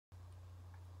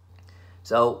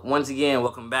So, once again,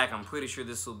 welcome back. I'm pretty sure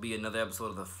this will be another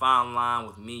episode of The Fine Line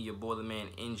with me, your boy, the man,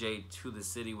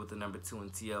 NJ2THECITY with the number 2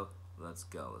 and TL. Let's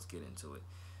go. Let's get into it.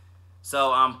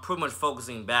 So, I'm pretty much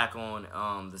focusing back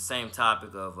on the same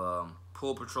topic of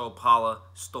Pool Patrol Paula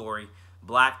story.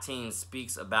 Black teen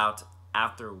speaks about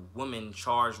after woman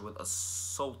charged with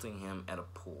assaulting him at a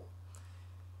pool.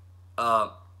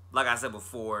 Like I said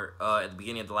before, at the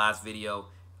beginning of the last video,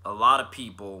 a lot of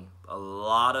people,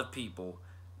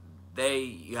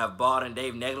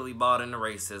 they've negatively bought into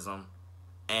racism,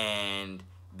 and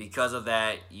because of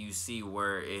that, you see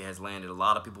where it has landed a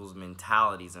lot of people's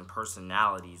mentalities and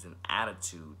personalities and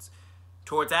attitudes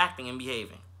towards acting and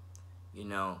behaving,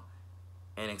 and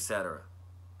etc.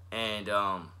 And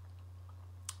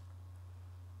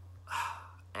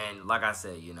like I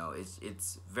said,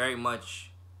 it's very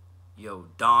much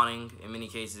daunting. In many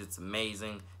cases, it's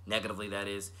amazing, negatively that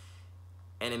is,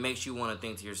 and it makes you want to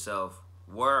think to yourself,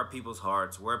 where are people's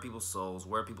hearts? Where are people's souls?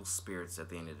 Where are people's spirits at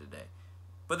the end of the day?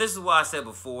 But this is why I said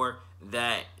before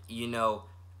that,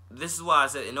 this is why I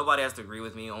said, and nobody has to agree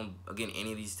with me on, again,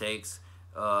 any of these takes.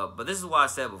 But this is why I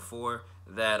said before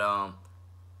that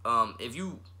I'm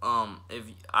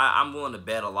willing to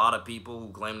bet a lot of people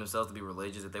who claim themselves to be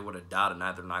religious, if they were to die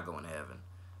tonight, they're not going to heaven.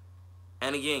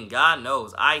 And again, God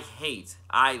knows, I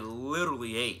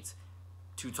literally hate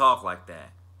to talk like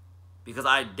that. Because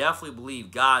I definitely believe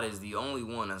God is the only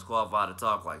one that's qualified to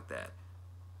talk like that.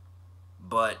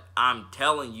 But I'm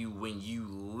telling you, when you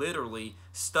literally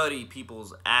study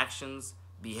people's actions,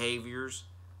 behaviors,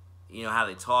 how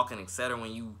they talk and etc.,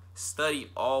 when you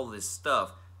study all this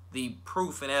stuff, the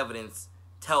proof and evidence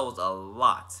tells a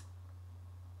lot.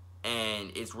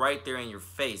 And it's right there in your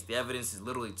face. The evidence is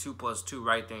literally 2 + 2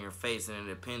 right there in your face, and it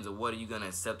depends on what are you going to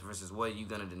accept versus what are you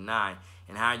going to deny,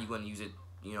 and how are you going to use it,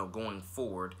 going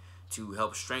forward, to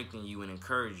help strengthen you and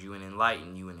encourage you and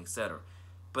enlighten you and etc.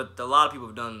 But a lot of people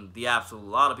have done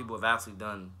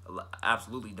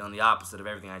absolutely done the opposite of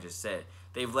everything I just said.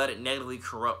 They've let it negatively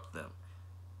corrupt them.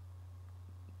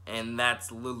 And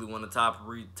that's literally one of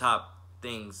the top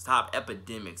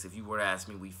epidemics, if you were to ask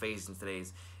me, we face in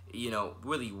today's,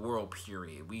 really world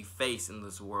period. We face in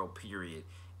this world period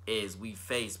is we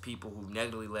face people who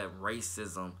negatively let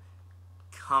racism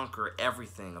conquer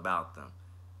everything about them.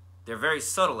 They're very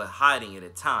subtle at hiding it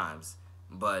at times,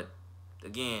 but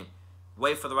again,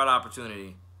 wait for the right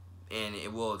opportunity and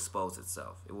it will expose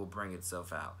itself. It will bring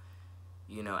itself out.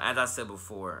 As I said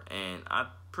before, and I'm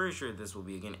pretty sure this will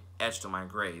be, again, etched on my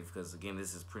grave, because, again,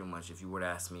 this is pretty much, if you were to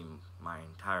ask me, my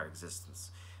entire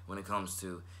existence when it comes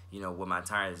to, what my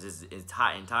entire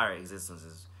existence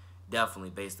is definitely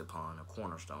based upon, a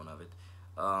cornerstone of it.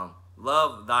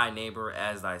 Love thy neighbor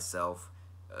as thyself.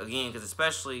 Again, because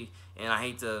especially, and I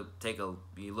hate to take a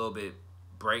little bit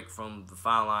break from the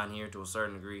fine line here to a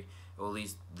certain degree, or at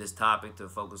least this topic, to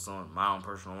focus on my own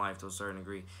personal life to a certain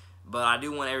degree. But I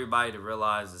do want everybody to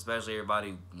realize, especially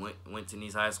everybody who went to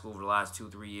Nice High School for the last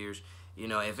 2-3 years,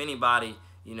 if anybody,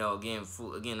 again,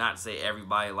 not to say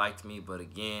everybody liked me, but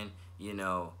again,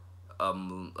 again,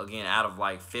 out of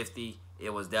like 50,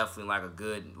 it was definitely like a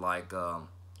good, out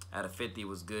of 50, it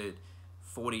was good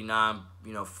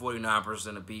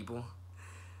 49% of people.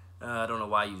 I don't know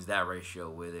why I use that ratio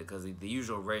with it, because the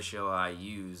usual ratio I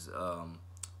use, is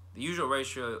what's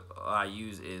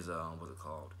it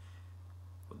called?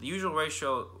 The usual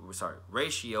ratio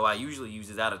I usually use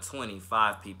is out of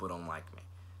 25 people don't like me.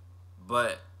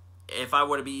 But if I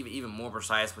were to be even more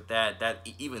precise with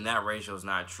even that ratio is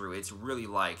not true. It's really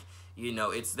like,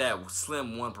 it's that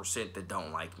slim 1% that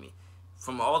don't like me.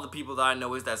 From all the people that I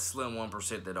know, it's that slim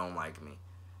 1% that don't like me.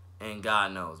 And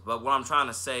God knows. But what I'm trying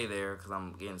to say there, because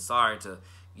I'm getting sorry to,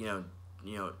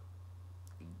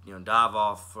 dive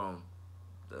off from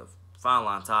the fine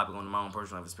line topic on my own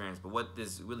personal life experience. But what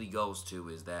this really goes to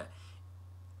is that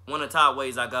one of the top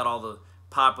ways I got all the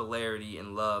popularity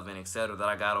and love and etc. that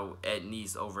I got at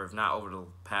Nice if not over the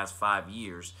past 5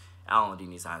 years, Allen D.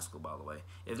 Nice High School, by the way.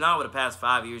 If not over the past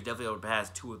 5 years, definitely over the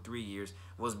past 2 or 3 years,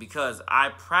 was because I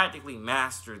practically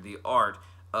mastered the art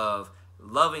of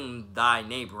loving thy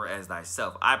neighbor as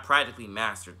thyself. I practically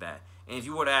mastered that. And if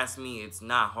you were to ask me, it's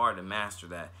not hard to master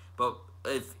that. But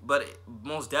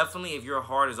most definitely, if your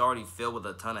heart is already filled with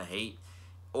a ton of hate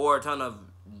or a ton of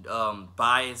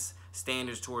bias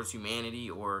standards towards humanity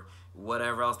or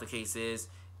whatever else the case is,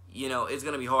 it's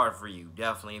going to be hard for you,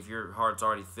 definitely, if your heart's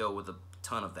already filled with a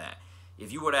ton of that.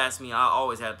 If you were to ask me, I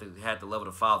always had the love of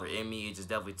the Father in me. It just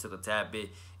definitely took a tad bit,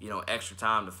 extra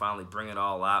time to finally bring it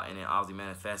all out, and it obviously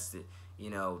manifested,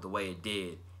 the way it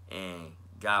did. And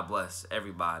God bless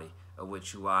everybody, of which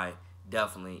who I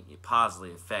definitely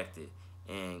positively affected.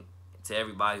 And to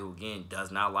everybody who, again,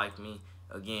 does not like me,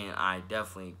 again, I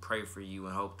definitely pray for you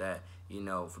and hope that,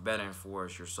 for better and for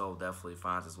worse, your soul definitely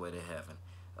finds its way to heaven.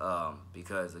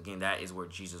 Because, again, that is where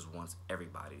Jesus wants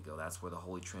everybody to go. That's where the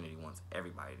Holy Trinity wants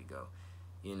everybody to go.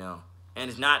 And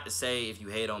it's not to say if you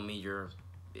hate on me,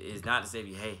 it's not to say if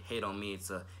you hate on me, it's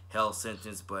a hell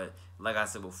sentence. But like I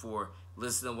said before,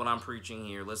 listen to what I'm preaching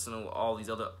here. Listen to all these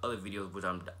other videos which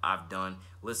I've done.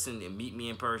 Listen and meet me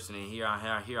in person, and here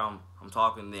I'm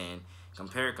talking then.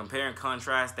 Compare and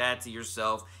contrast that to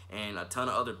yourself and a ton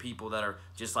of other people that are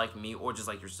just like me or just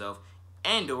like yourself,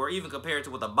 and or even compare it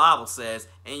to what the Bible says,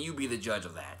 and you be the judge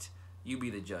of that. You be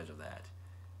the judge of that.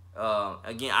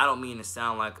 Again, I don't mean to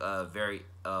sound like a very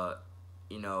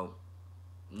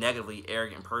negatively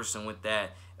arrogant person with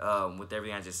that, with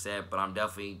everything I just said, but I'm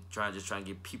definitely trying to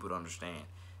get people to understand.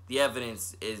 The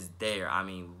evidence is there. I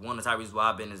mean, one of the top reasons why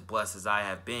I've been as blessed as I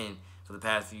have been for the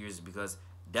past few years is because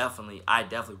I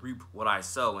definitely reap what I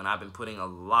sow, and I've been putting a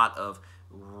lot of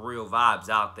real vibes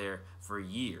out there for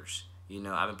years.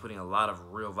 I've been putting a lot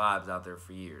of real vibes out there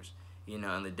for years. And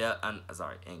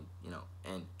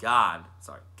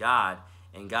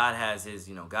God has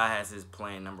his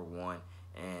plan, number one,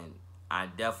 and I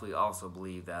definitely also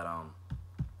believe that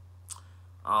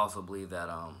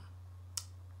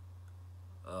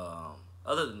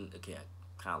other than, okay,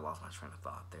 I kind of lost my train of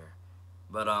thought there,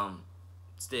 but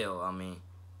still, I mean,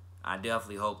 I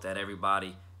definitely hope that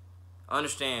everybody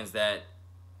understands that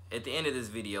at the end of this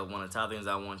video, one of the top things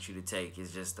I want you to take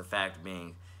is just the fact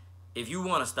being, if you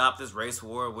want to stop this race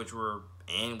war which we're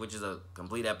in, which is a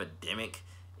complete epidemic,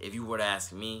 if you were to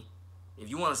ask me, if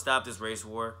you want to stop this race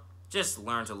war, just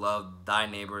learn to love thy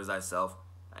neighbor as thyself.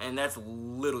 And that's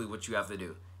literally what you have to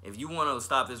do. If you want to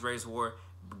stop this race war,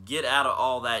 get out of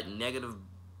all that negative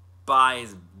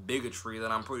bias bigotry that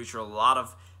I'm pretty sure a lot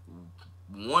of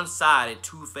one-sided,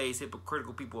 two-faced,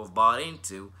 hypocritical people have bought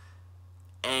into,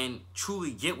 and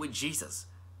truly get with Jesus.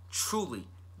 Truly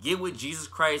get with Jesus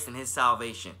Christ and his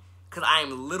salvation. Because I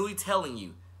am literally telling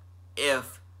you,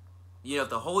 if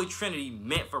the Holy Trinity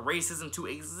meant for racism to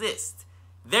exist,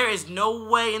 there is no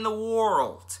way in the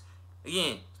world,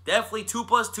 again, definitely 2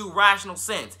 + 2 rational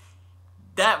sense,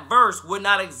 that verse would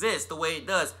not exist the way it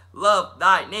does. Love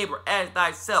thy neighbor as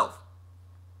thyself.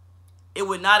 It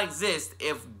would not exist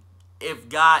if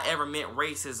God ever meant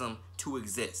racism to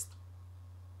exist.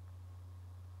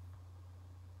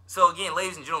 So again,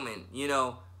 ladies and gentlemen,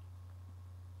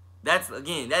 that's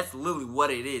literally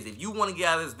what it is. If you want to get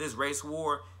out of this race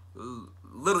war,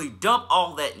 literally dump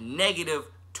all that negative,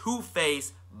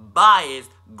 two-faced, biased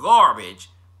garbage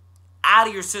out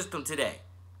of your system today,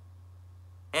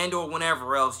 and or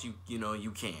whenever else you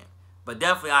can. But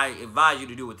definitely, I advise you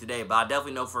to do it today. But I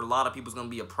definitely know for a lot of people, it's going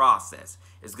to be a process.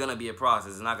 It's going to be a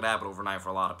process. It's not going to happen overnight for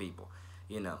a lot of people,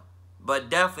 But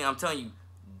definitely, I'm telling you,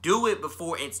 do it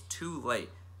before it's too late.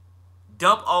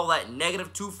 Dump all that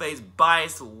negative, two-faced,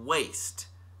 biased waste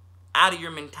out of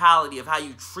your mentality of how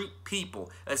you treat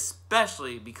people,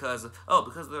 especially because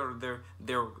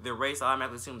they're race. I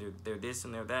automatically assume they're this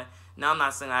and they're that. Now, I'm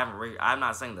not saying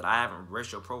that I haven't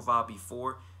racial profiled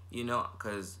before,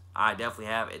 because I definitely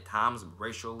have at times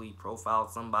racially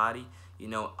profiled somebody.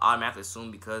 Automatically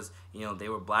assume because they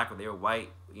were black or they were white.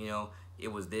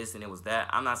 It was this and it was that.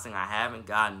 I'm not saying I haven't.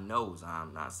 God knows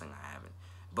I'm not saying I haven't.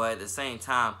 But at the same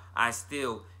time, I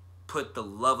still put the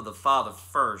love of the Father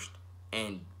first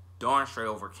and darn straight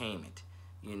overcame it,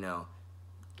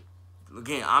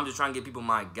 Again, I'm just trying to give people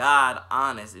my God,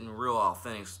 honest, and real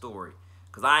authentic story.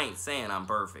 Because I ain't saying I'm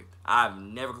perfect. I've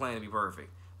never claimed to be perfect.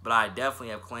 But I definitely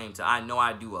have claimed to. I know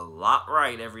I do a lot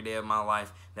right every day of my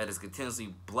life that has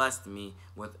continuously blessed me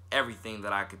with everything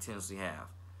that I continuously have,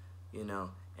 And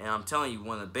I'm telling you,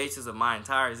 one of the bases of my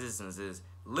entire existence is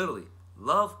literally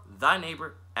love thy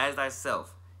neighbor as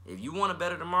thyself. If you want a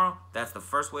better tomorrow, that's the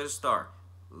first way to start.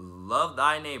 Love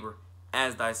thy neighbor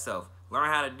as thyself. Learn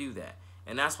how to do that.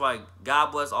 And that's why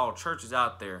God bless all churches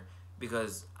out there,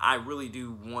 because I really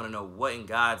do want to know what in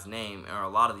God's name are a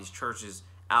lot of these churches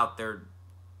out there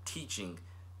teaching,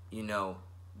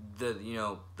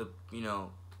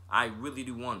 I really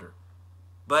do wonder.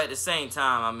 But at the same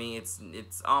time, I mean,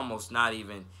 it's almost not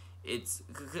even, it's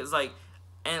like,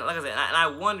 and like I said, and I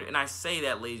wonder, and I say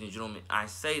that, ladies and gentlemen, I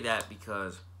say that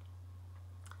because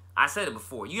I said it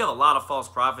before. You have a lot of false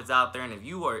prophets out there, and if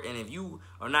you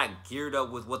are not geared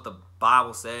up with what the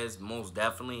Bible says, most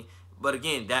definitely. But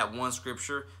again, that one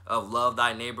scripture of love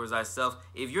thy neighbor as thyself,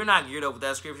 if you're not geared up with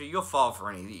that scripture, you'll fall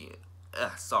for anything.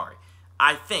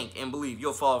 I think and believe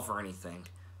you'll fall for anything.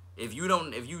 If you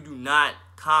do not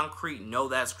concrete know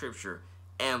that scripture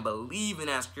and believe in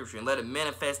that scripture and let it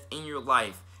manifest in your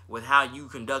life with how you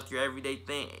conduct your everyday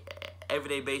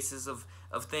basis of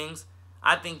things,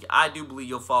 I do believe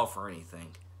you'll fall for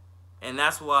anything. And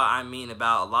that's what I mean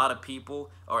about a lot of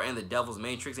people are in the devil's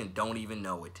matrix and don't even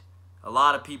know it. A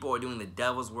lot of people are doing the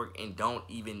devil's work and don't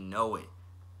even know it.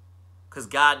 Because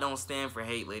God don't stand for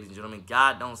hate, ladies and gentlemen.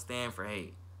 God don't stand for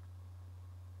hate.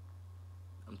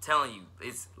 I'm telling you,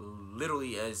 it's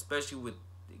literally, especially with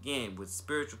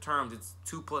spiritual terms, it's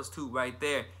 2 plus 2 right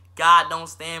there. God don't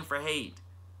stand for hate.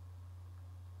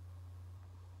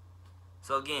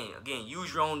 So again,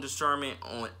 use your own discernment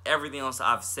on everything else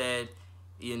I've said,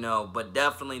 but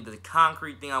definitely the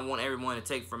concrete thing I want everyone to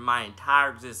take from my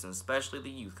entire existence, especially the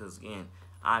youth, because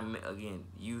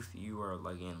youth, you are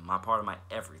my part of my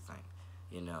everything,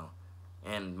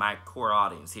 and my core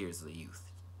audience here is the youth.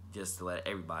 Just to let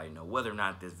everybody know, whether or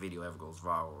not this video ever goes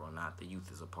viral or not, the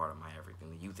youth is a part of my everything.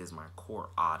 The youth is my core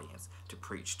audience to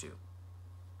preach to.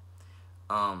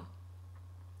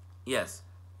 Yes,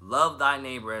 love thy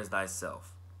neighbor as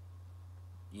thyself.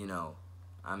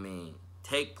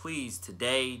 Take please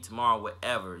today, tomorrow,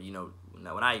 whatever,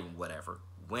 not even whatever,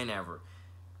 whenever.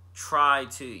 Try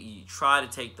to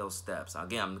take those steps. When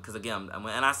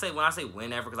I say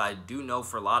whenever, because I do know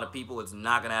for a lot of people it's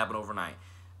not gonna happen overnight.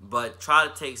 But try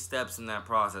to take steps in that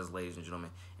process, ladies and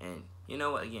gentlemen. And you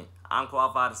know what? Again, I'm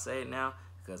qualified to say it now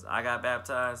because I got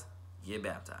baptized. Get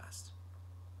baptized.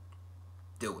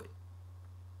 Do it.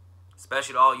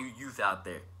 Especially to all you youth out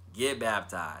there. Get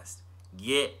baptized.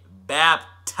 Get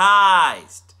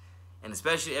baptized. And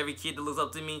especially every kid that looks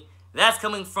up to me. That's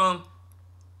coming from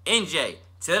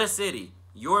NJ2THECITY.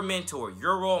 Your mentor,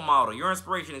 your role model, your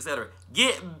inspiration, etc.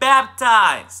 Get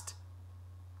baptized.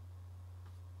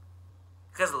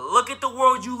 Because look at the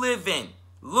world you live in.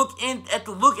 Look at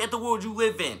the world you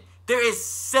live in. There is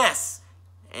cess,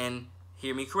 and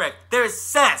hear me correct, there is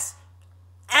cess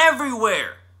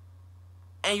everywhere.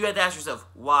 And you have to ask yourself,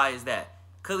 why is that?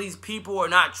 Because these people are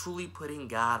not truly putting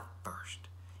God first.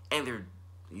 And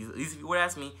these people would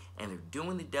ask me, and they're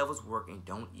doing the devil's work and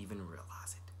don't even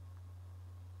realize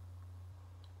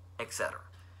it. Etc.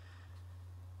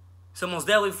 So most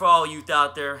definitely for all youth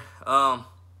out there,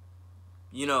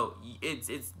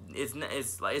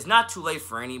 it's not too late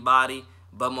for anybody,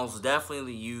 but most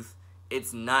definitely the youth,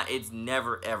 it's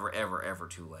never ever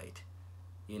too late.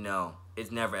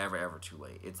 It's never ever too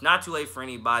late. It's not too late for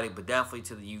anybody, but definitely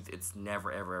to the youth, it's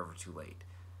never ever too late.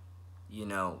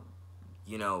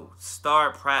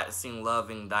 Start practicing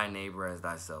loving thy neighbor as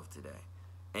thyself today,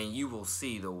 and you will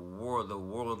see the world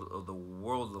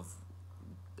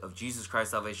of Jesus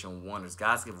Christ salvation wonders,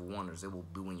 God's gift wonders it will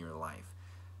do in your life.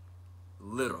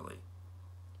 Literally.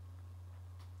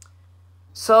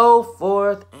 So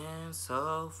forth and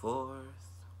so forth.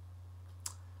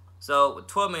 So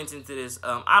 12 minutes into this,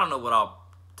 I don't know what I'll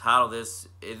title this.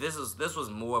 This was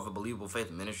more of a Believable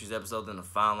Faith Ministries episode than the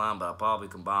Fine Line, but I'll probably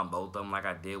combine both of them like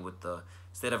I did with the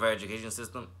state of our education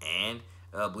system and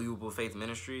Believable Faith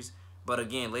Ministries. But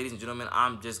again, ladies and gentlemen,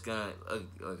 I'm just gonna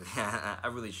I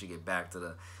really should get back to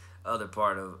the other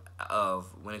part of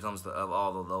when it comes to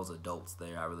all of those adults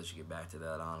there. I really should get back to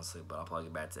that, honestly, but I'll probably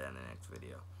get back to that in the next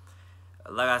video.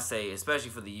 Like I say,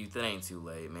 especially for the youth, it ain't too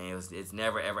late, man. It's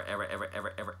never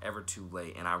ever too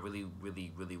late, and I really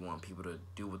want people to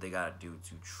do what they gotta do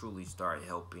to truly start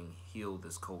helping heal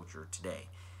this culture today.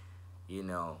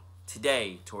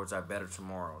 Today towards our better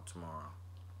tomorrow.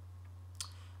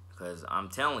 Because I'm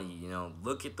telling you,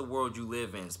 look at the world you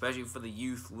live in, especially for the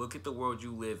youth. Look at the world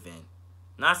you live in.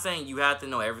 Not saying you have to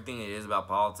know everything it is about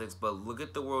politics, but look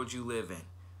at the world you live in.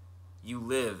 You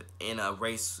live in a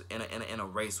race in a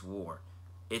race war.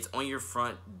 It's on your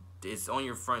front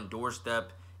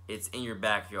doorstep. It's in your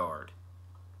backyard.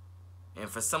 And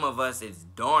for some of us, it's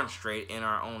darn straight in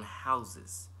our own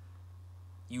houses.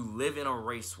 You live in a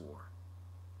race war.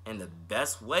 And the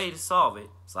best way to solve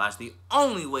it, / the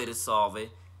only way to solve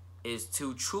it, is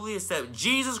to truly accept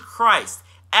Jesus Christ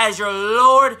as your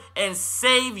Lord and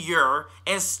Savior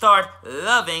and start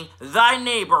loving thy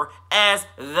neighbor as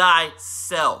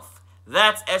thyself.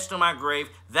 That's etched on my grave.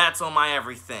 That's on my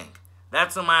everything.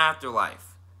 That's on my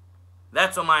afterlife.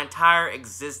 That's on my entire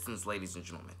existence, ladies and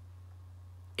gentlemen.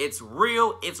 It's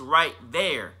real. It's right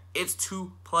there. It's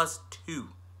 2 plus 2.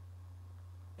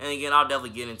 And again, I'll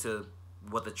definitely get into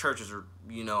what the churches are,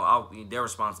 their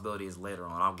responsibility is later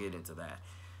on. I'll get into that.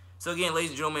 So again, ladies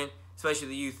and gentlemen, especially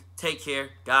the youth, take care.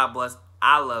 God bless.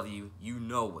 I love you. You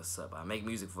know what's up. I make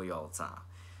music for you all the time.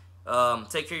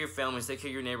 Take care of your families. Take care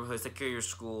of your neighborhoods. Take care of your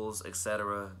schools,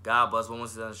 etc. God bless. One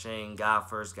wants to shame. God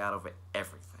first. God over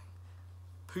everything.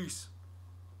 Peace.